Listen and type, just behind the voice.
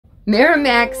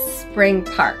Maramec Springs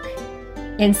Park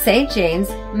in St. James,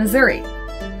 Missouri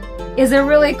is a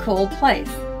really cool place.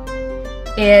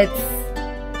 It's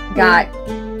got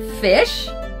fish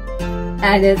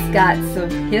and it's got some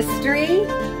history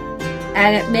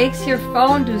and it makes your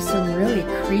phone do some really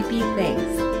creepy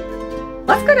things.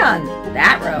 Let's go down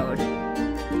that road.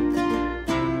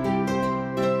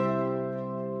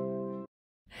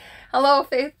 Hello,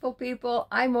 faithful people.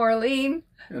 I'm Orlene.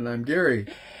 And I'm Gary.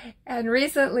 And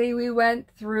recently we went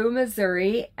through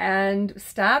Missouri and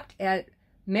stopped at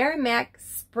Maramec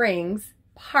Springs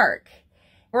Park.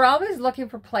 We're always looking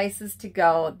for places to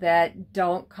go that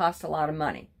don't cost a lot of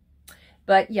money,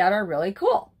 but yet are really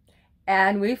cool.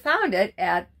 And we found it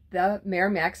at the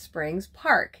Maramec Springs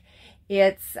Park.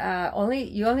 It's you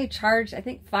only charge, I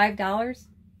think,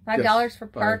 $5 for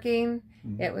parking.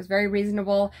 Mm-hmm. It was very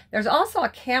reasonable. There's also a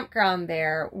campground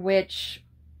there, which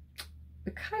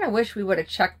we kind of wish we would have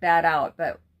checked that out,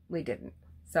 but we didn't.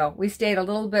 So we stayed a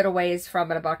little bit away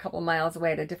from it, about a couple miles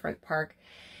away at a different park.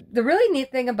 The really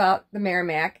neat thing about the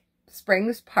Maramec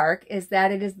Springs Park is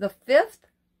that it is the 5th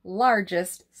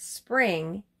largest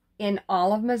spring in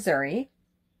all of Missouri.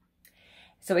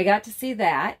 So we got to see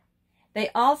that. They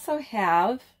also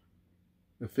have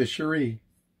the fishery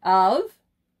of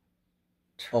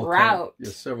trout.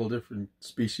 Yes, several different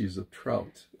species of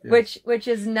trout. Yes. Which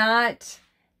is not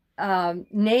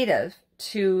native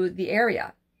to the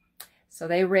area. So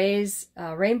they raise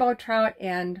rainbow trout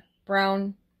and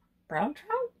brown trout?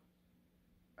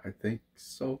 I think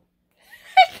so.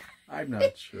 I'm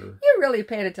not sure. You really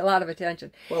paid a lot of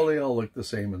attention. Well, they all look the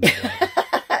same in the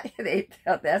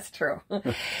water. That's true.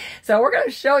 So we're going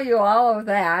to show you all of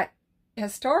that. The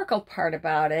historical part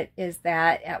about it is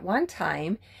that at one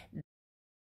time,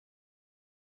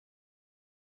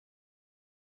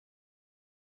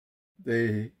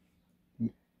 they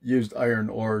used iron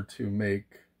ore to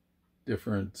make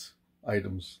different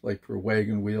items, like for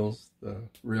wagon wheels, the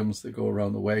rims that go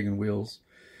around the wagon wheels.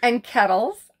 And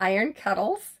kettles, iron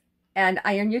kettles, and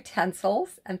iron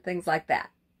utensils, and things like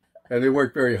that. And they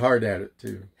worked very hard at it,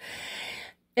 too.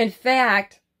 In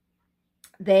fact,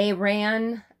 they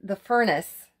ran the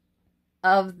furnace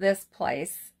of this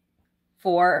place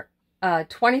for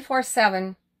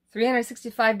 24/7,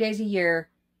 365 days a year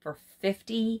for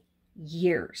 50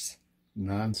 years.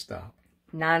 Non-stop.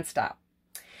 Non-stop.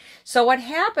 So what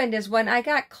happened is when I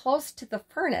got close to the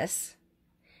furnace,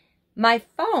 my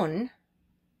phone,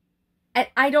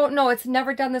 I don't know, it's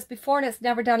never done this before and it's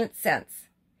never done it since.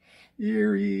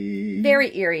 Eerie.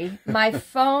 Very eerie. My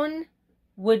phone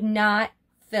would not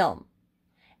film.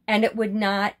 And it would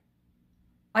not,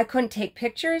 I couldn't take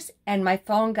pictures, and my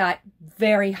phone got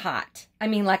very hot. I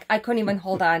mean, like, I couldn't even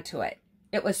hold on to it.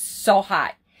 It was so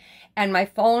hot. And my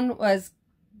phone was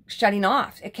shutting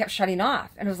off. It kept shutting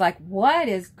off. And it was like, what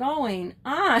is going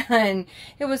on?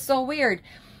 It was so weird.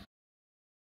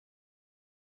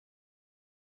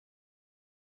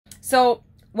 So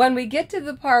when we get to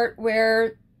the part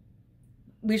where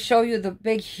we show you the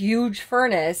big, huge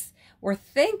furnace, we're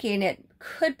thinking it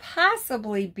could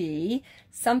possibly be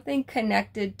something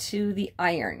connected to the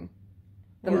iron.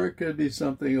 Or it could be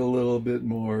something a little bit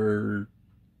more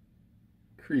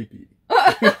creepy.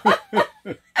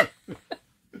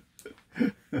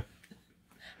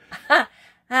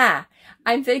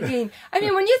 I'm thinking, I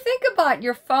mean, when you think about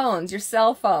your phones, your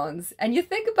cell phones, and you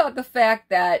think about the fact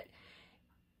that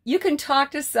you can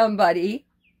talk to somebody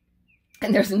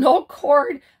and there's no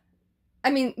cord.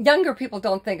 I mean, younger people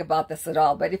don't think about this at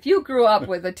all, but if you grew up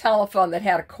with a telephone that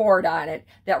had a cord on it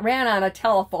that ran on a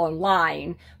telephone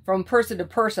line from person to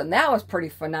person, that was pretty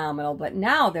phenomenal. But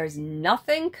now there's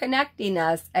nothing connecting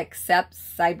us except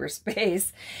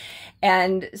cyberspace.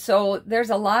 And so there's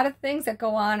a lot of things that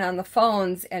go on the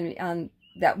phones and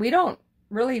that we don't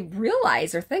really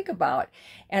realize or think about.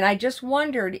 And I just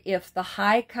wondered if the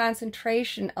high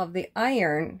concentration of the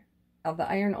iron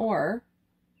ore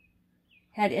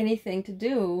had anything to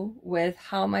do with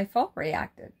how my phone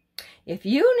reacted. If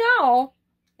you know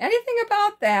anything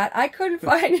about that, I couldn't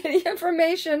find any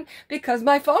information because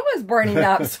my phone was burning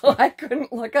up, so I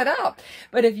couldn't look it up.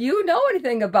 But if you know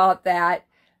anything about that,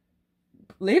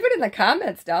 leave it in the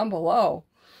comments down below.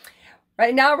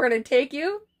 Right now, we're going to take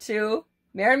you to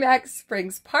Maramec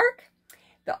Springs Park.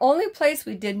 The only place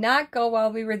we did not go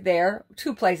while we were there,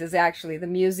 two places actually. The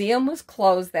museum was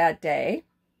closed that day.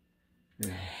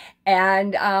 Yeah.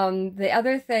 And the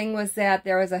other thing was that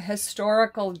there was a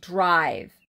historical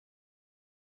drive.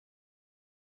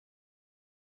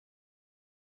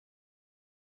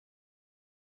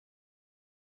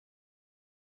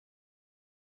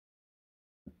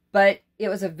 But it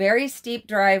was a very steep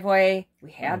driveway.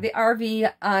 We had the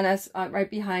RV on us, right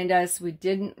behind us. We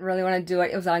didn't really want to do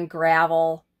it. It was on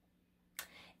gravel.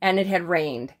 And it had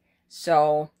rained.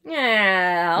 So,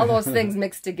 yeah, all those things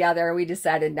mixed together. We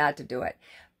decided not to do it.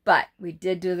 But we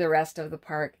did do the rest of the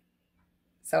park.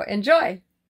 So enjoy.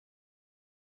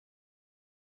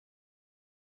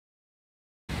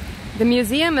 The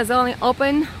museum is only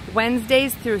open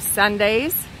Wednesdays through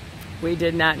Sundays. We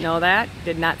did not know that.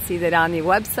 Did not see that on the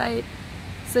website.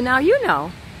 So now you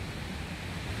know.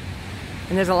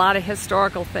 And there's a lot of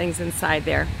historical things inside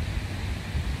there.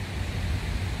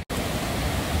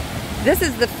 This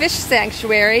is the fish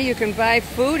sanctuary. You can buy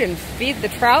food and feed the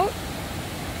trout.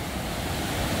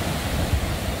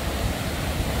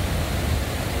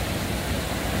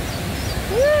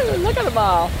 Woo, look at them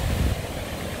all.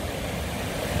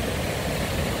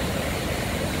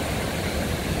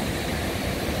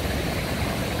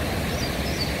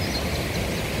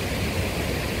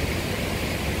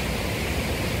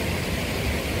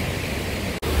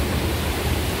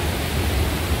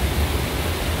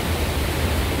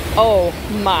 Oh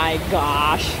my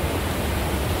gosh.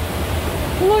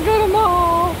 Look at them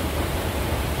all.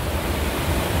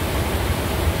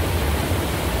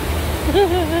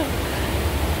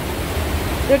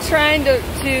 They're trying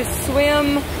to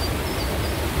swim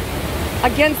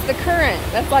against the current.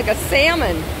 That's like a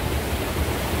salmon.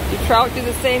 Do trout do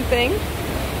the same thing?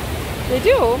 They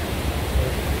do.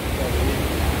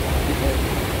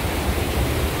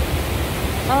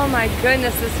 Oh my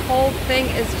goodness, this whole thing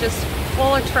is just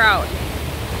full of trout.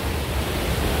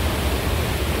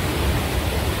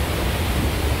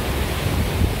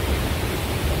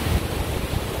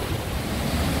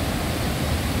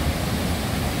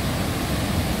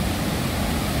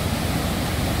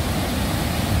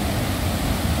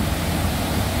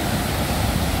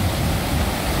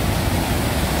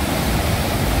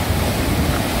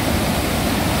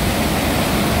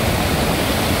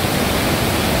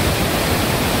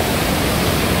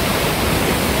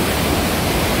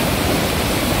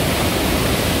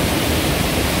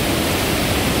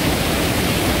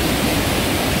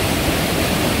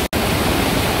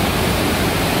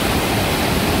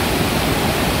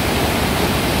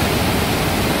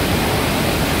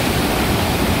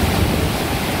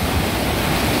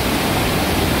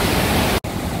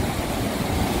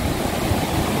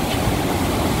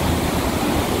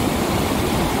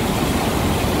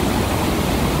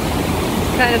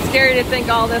 Kind of scary to think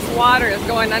all this water is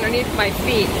going underneath my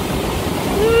feet.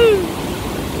 Woo.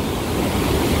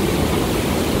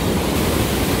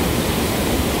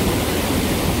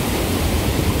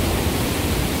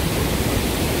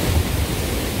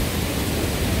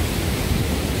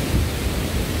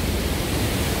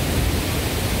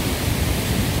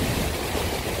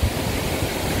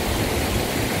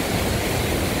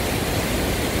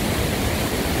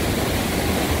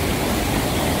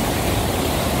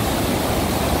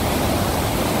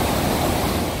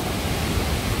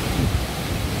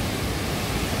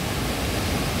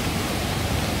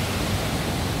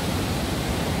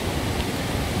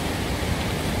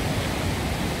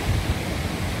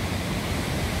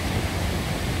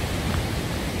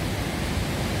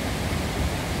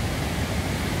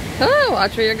 Oh,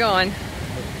 watch where you're going.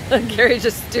 Gary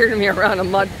just steered me around a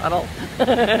mud puddle.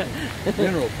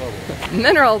 Mineral puddle.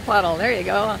 Mineral puddle, there you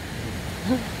go.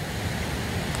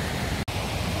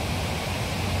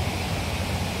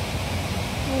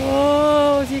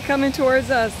 Oh, is he coming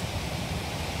towards us?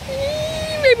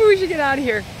 Maybe we should get out of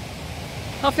here.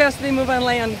 How fast do they move on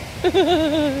land? Pretty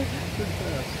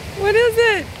fast. What is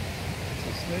it? It's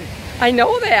a snake. I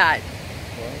know that.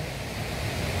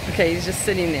 Well, Okay, he's just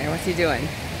sitting there. What's he doing?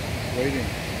 waiting.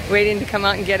 Waiting to come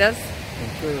out and get us? I'm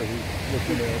sure he's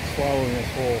looking at it, swallowing us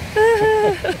whole.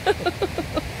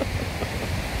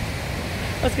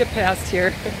 Let's get past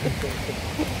here.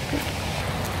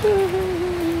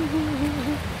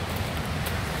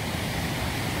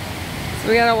 So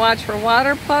we gotta watch for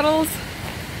water puddles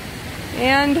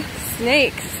and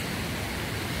snakes.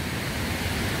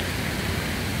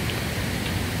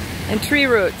 And tree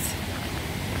roots.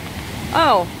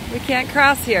 Oh, we can't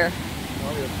cross here.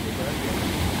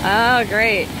 Oh,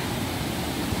 great.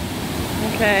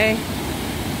 Okay.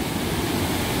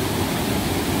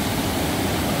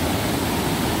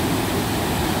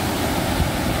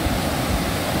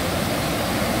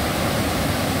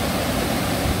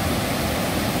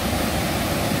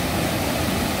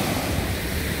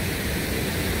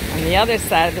 On the other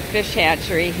side of the fish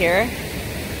hatchery here.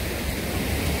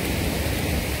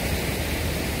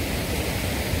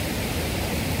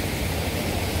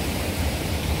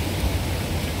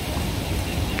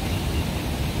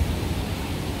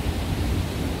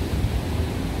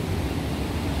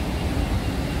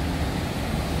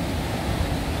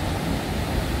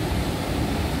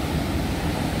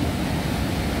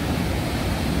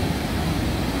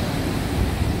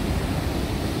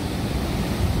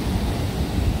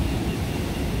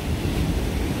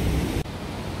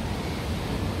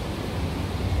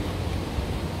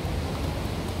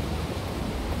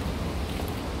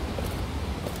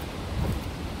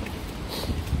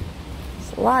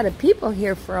 A lot of people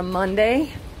here for a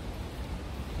Monday.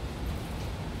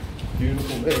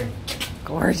 Beautiful day.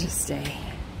 Gorgeous day.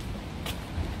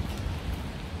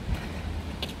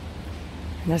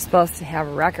 And they're supposed to have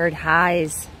record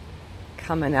highs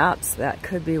coming up, so that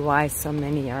could be why so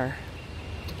many are.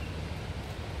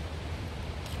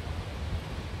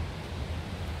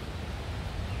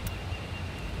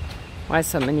 Why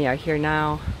so many are here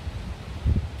now.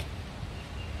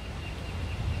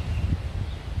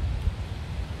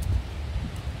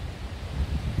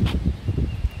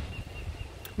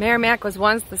 Maramec was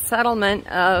once the settlement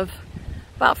of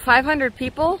about 500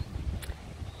 people.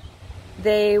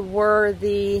 They were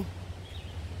the,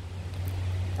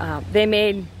 they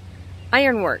made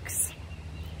ironworks.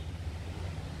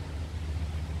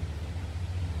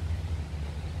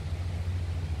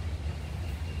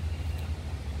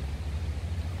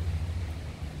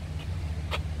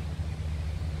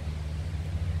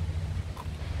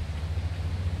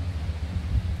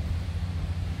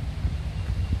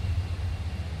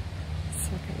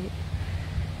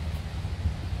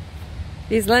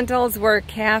 These lintels were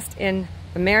cast in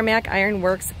the Maramec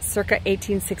Ironworks circa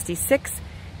 1866.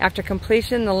 After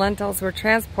completion, the lintels were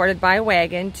transported by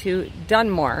wagon to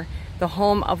Dunmore, the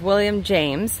home of William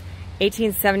James,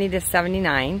 1870 to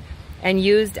 79, and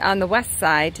used on the west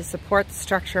side to support the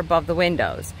structure above the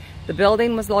windows. The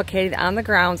building was located on the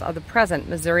grounds of the present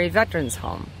Missouri Veterans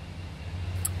Home.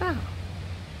 Oh.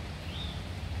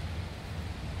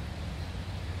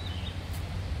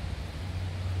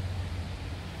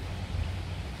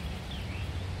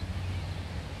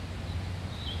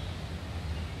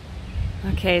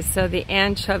 Okay, so the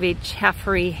anchovy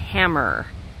chaffery hammer.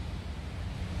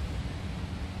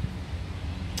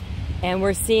 And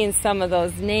we're seeing some of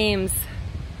those names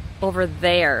over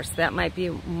there. So that might be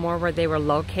more where they were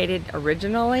located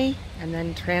originally and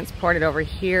then transported over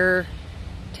here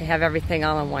to have everything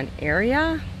all in one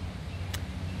area.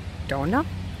 Don't know.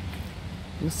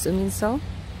 I'm assuming so.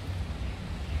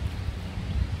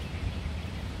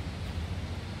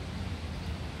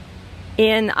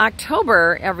 In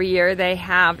October every year they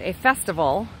have a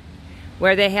festival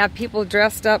where they have people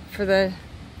dressed up for the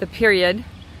period,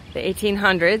 the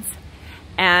 1800s,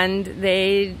 and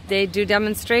they do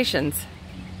demonstrations.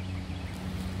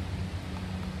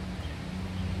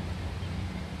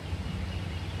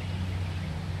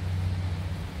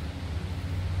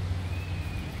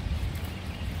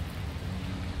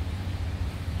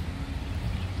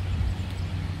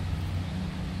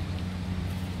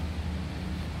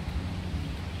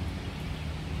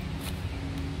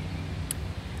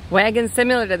 Wagons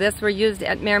similar to this were used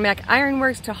at Maramec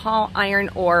Ironworks to haul iron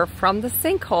ore from the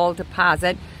sinkhole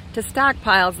deposit to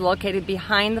stockpiles located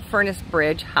behind the furnace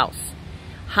bridge house.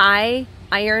 High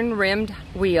iron-rimmed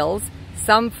wheels,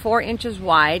 some 4 inches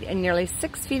wide and nearly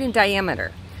 6 feet in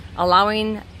diameter,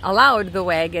 allowed the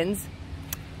wagons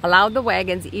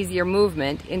easier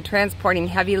movement in transporting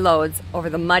heavy loads over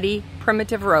the muddy,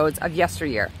 primitive roads of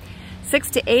yesteryear.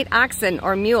 6 to 8 oxen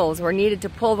or mules were needed to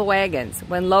pull the wagons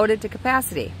when loaded to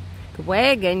capacity. The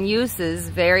wagon uses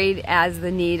varied as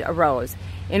the need arose.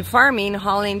 In farming,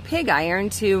 hauling pig iron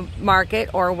to market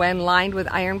or when lined with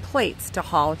iron plates to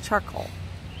haul charcoal.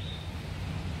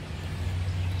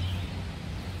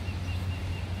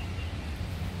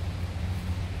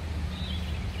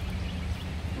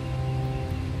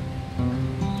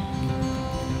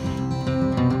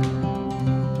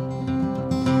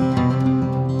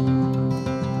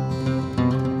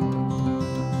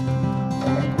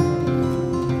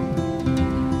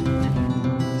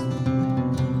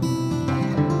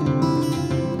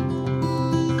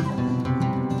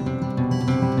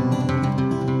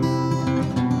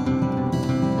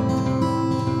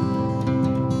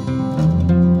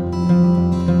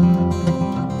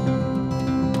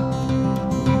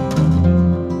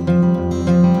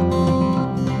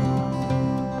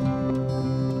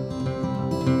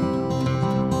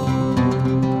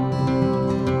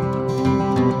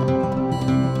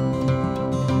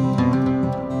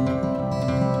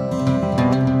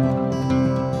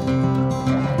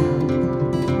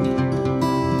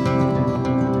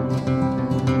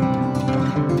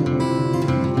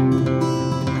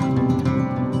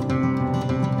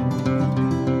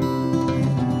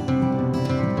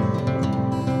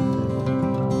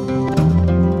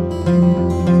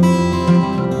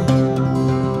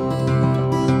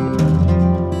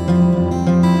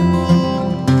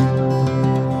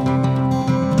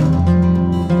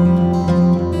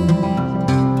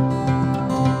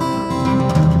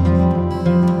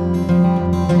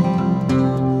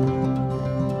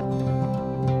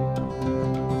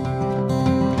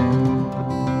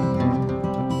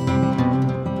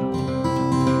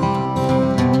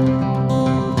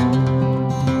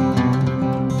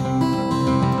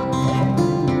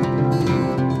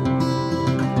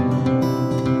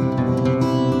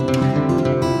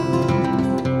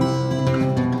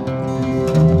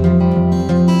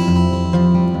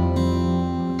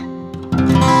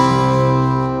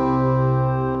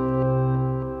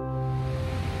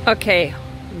 Okay,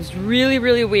 it was really,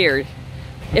 really weird.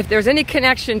 If there's any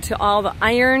connection to all the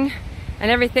iron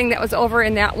and everything that was over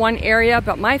in that one area,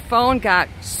 but my phone got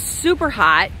super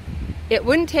hot. It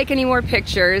wouldn't take any more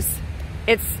pictures.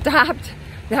 It stopped.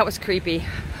 That was creepy.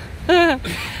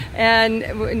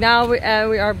 And now we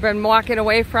have been walking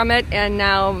away from it, and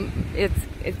now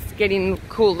it's getting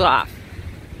cooled off.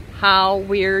 How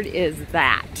weird is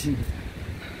that?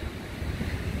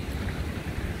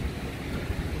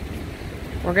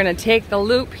 We're gonna take the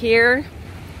loop here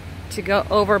to go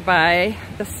over by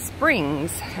the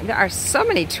springs. And there are so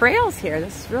many trails here.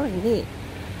 This is really neat.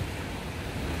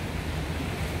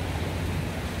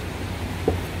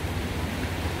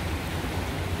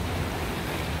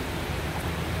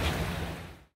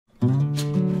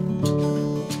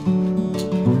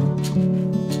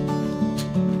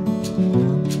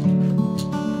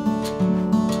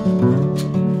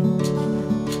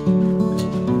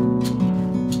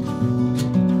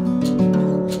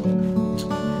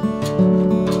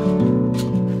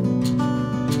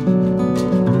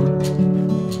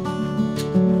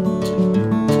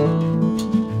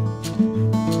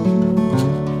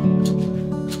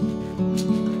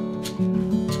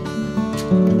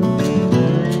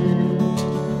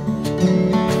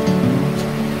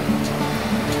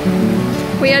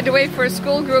 We had to wait for a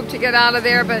school group to get out of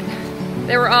there, but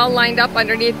they were all lined up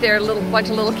underneath their bunch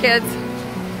of little kids.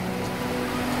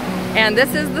 And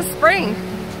this is the spring.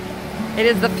 It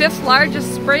is the 5th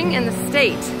largest spring in the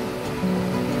state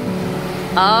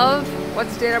of, what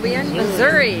state are we in?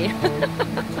 Missouri.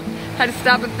 Had to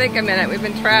stop and think a minute. We've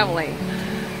been traveling.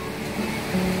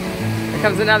 Here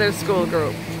comes another school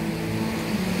group.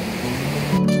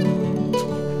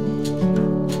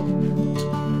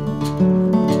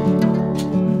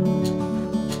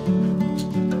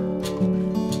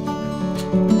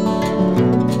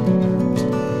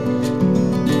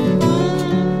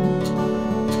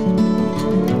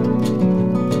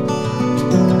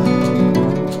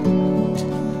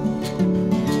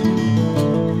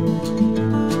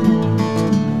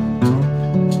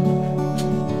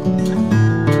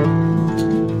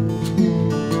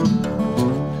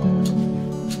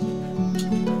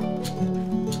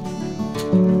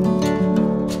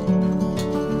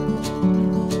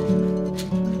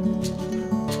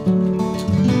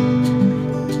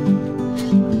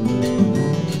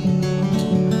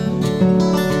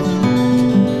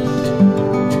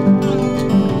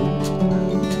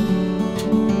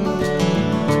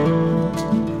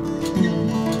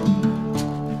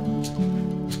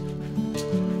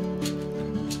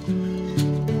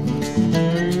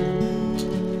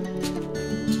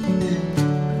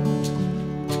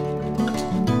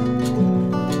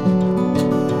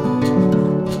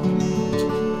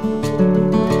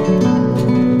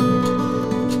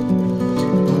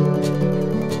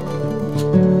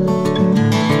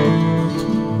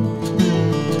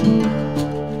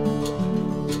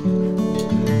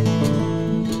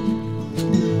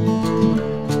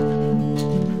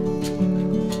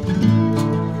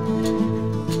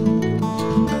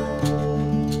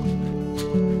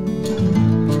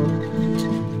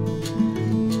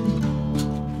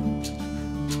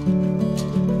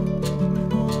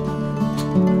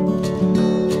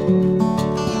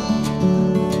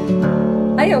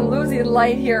 I am losing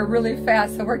light here really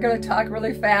fast, so we're going to talk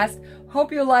really fast.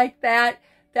 Hope you liked that.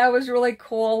 That was really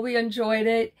cool. We enjoyed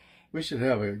it. We should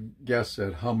have a guess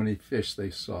at how many fish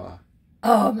they saw.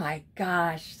 Oh my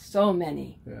gosh, so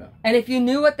many. Yeah. And if you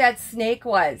knew what that snake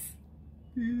was.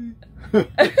 I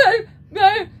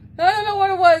don't know what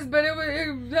it was, but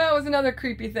that was another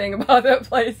creepy thing about that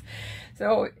place.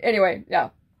 So anyway, yeah.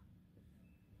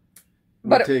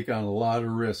 We take on a lot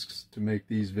of risks to make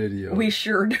these videos. We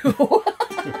sure do.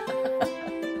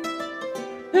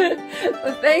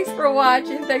 So thanks for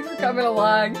watching. Thanks for coming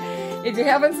along. If you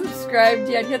haven't subscribed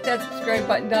yet, hit that subscribe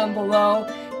button down below.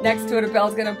 Next to it, a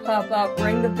bell's going to pop up.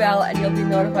 Ring the bell, and you'll be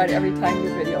notified every time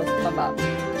new videos come up.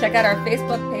 Check out our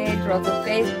Facebook page, Roads of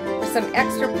Faith, for some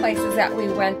extra places that we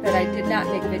went that I did not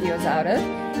make videos out of.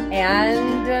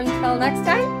 And until next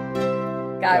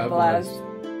time, God bless.